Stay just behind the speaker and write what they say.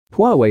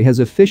Huawei has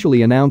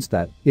officially announced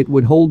that it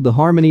would hold the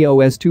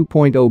HarmonyOS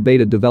 2.0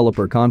 beta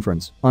developer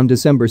conference on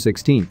December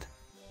 16.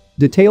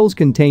 Details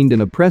contained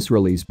in a press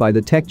release by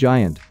the tech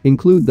giant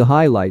include the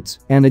highlights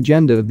and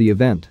agenda of the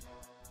event.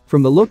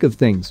 From the look of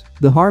things,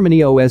 the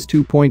HarmonyOS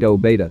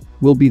 2.0 beta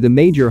will be the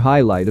major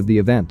highlight of the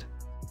event.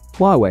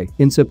 Huawei,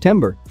 in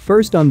September,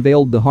 first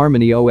unveiled the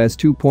HarmonyOS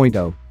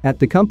 2.0 at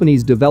the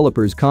company's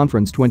Developers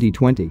Conference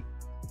 2020.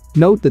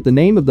 Note that the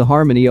name of the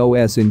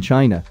HarmonyOS in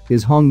China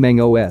is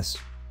HongmengOS.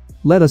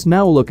 Let us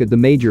now look at the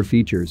major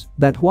features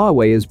that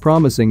Huawei is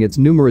promising its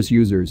numerous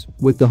users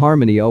with the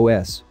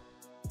HarmonyOS.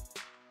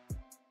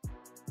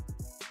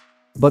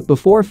 But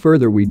before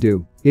further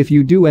ado, if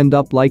you do end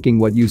up liking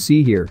what you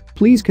see here,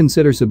 please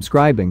consider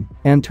subscribing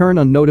and turn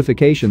on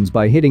notifications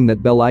by hitting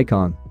that bell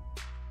icon.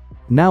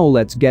 Now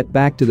let's get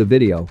back to the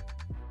video.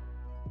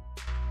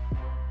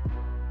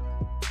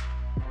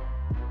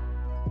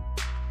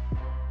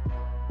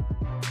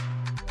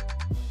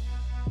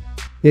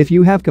 If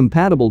you have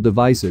compatible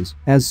devices,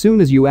 as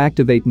soon as you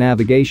activate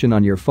navigation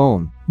on your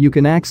phone, you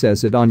can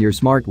access it on your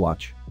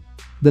smartwatch.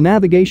 The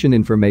navigation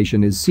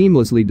information is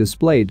seamlessly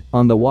displayed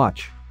on the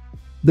watch.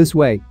 This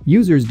way,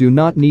 users do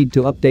not need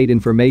to update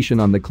information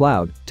on the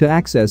cloud to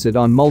access it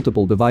on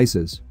multiple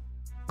devices.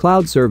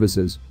 Cloud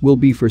services will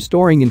be for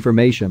storing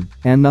information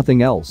and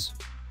nothing else.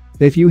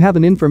 If you have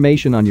an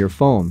information on your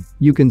phone,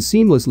 you can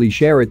seamlessly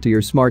share it to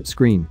your smart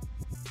screen.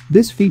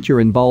 This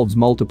feature involves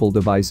multiple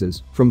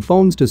devices, from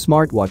phones to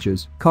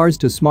smartwatches, cars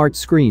to smart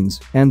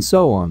screens, and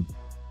so on.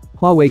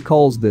 Huawei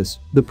calls this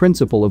the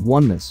principle of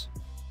oneness.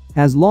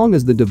 As long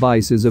as the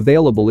device is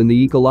available in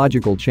the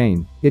ecological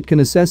chain, it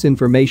can access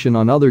information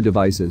on other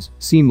devices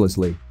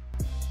seamlessly.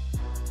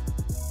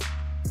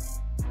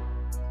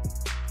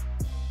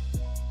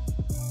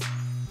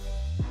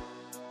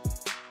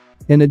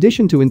 In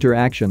addition to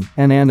interaction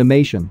and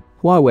animation,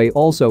 Huawei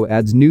also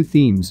adds new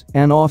themes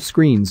and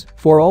off-screens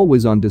for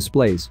always-on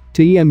displays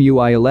to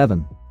EMUI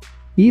 11.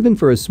 Even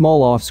for a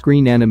small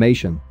off-screen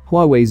animation,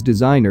 Huawei's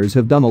designers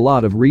have done a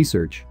lot of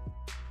research.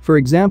 For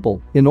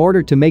example, in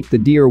order to make the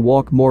deer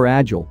walk more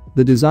agile,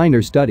 the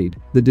designer studied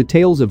the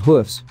details of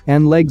hoofs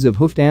and legs of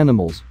hoofed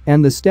animals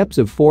and the steps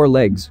of four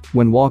legs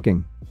when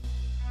walking.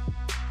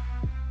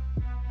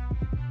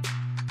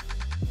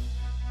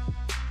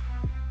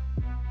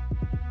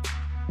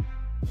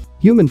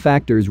 Human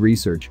factors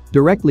research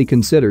directly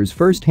considers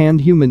first-hand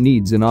human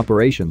needs in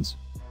operations.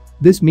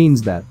 This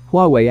means that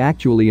Huawei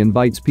actually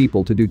invites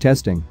people to do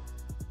testing.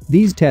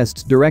 These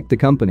tests direct the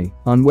company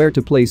on where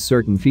to place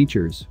certain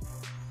features.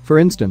 For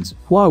instance,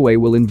 Huawei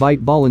will invite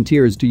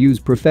volunteers to use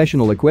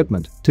professional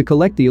equipment to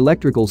collect the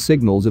electrical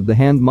signals of the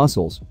hand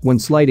muscles when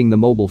sliding the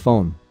mobile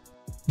phone.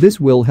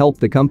 This will help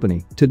the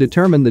company to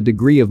determine the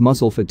degree of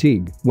muscle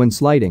fatigue when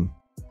sliding.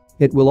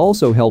 It will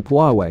also help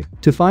Huawei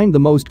to find the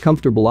most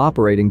comfortable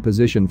operating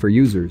position for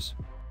users.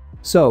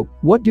 So,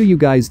 what do you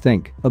guys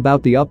think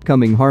about the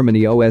upcoming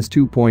HarmonyOS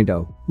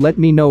 2.0? Let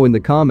me know in the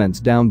comments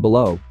down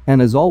below,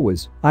 and as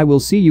always, I will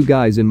see you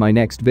guys in my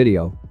next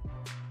video.